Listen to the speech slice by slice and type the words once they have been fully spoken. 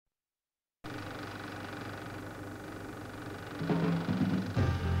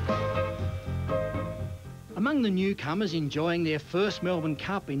Among the newcomers enjoying their first Melbourne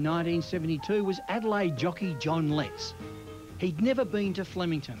Cup in 1972 was Adelaide jockey John Letts. He'd never been to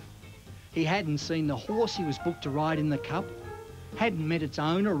Flemington. He hadn't seen the horse he was booked to ride in the Cup, hadn't met its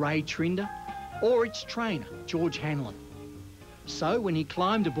owner, Ray Trinder, or its trainer, George Hanlon. So when he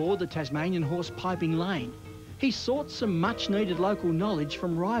climbed aboard the Tasmanian horse Piping Lane, he sought some much-needed local knowledge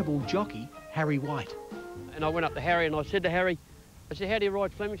from rival jockey Harry White. And I went up to Harry and I said to Harry, I said, how do you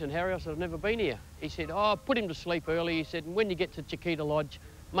ride Flemington, Harry? I said, I've never been here. He said, oh, put him to sleep early. He said, and when you get to Chiquita Lodge,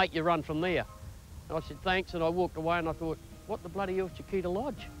 make your run from there. And I said, thanks, and I walked away and I thought, what the bloody hell's Chiquita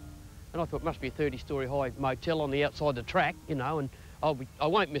Lodge? And I thought, must be a 30-storey high motel on the outside the track, you know, and I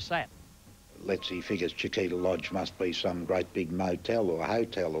won't miss that. Letsy figures Chiquita Lodge must be some great big motel or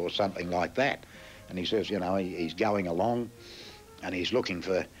hotel or something like that. And he says, you know, he's going along and he's looking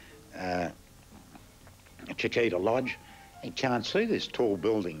for Chiquita Lodge. He can't see this tall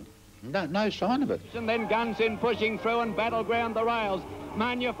building. No sign of it. And then Guns in pushing through and battleground the rails.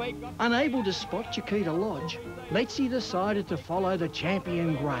 Unable to spot Chiquita Lodge, Letsy decided to follow the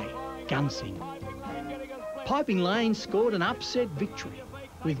champion grey, Gunsynd. Piping Lane scored an upset victory,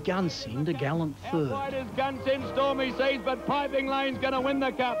 with Gunsynd a gallant third. Outside is Gunsynd, Stormy Seas, but Piping Lane's going to win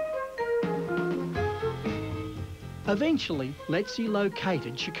the Cup. Eventually, Letsy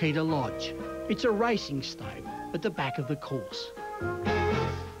located Chiquita Lodge. It's a racing stable at the back of the course.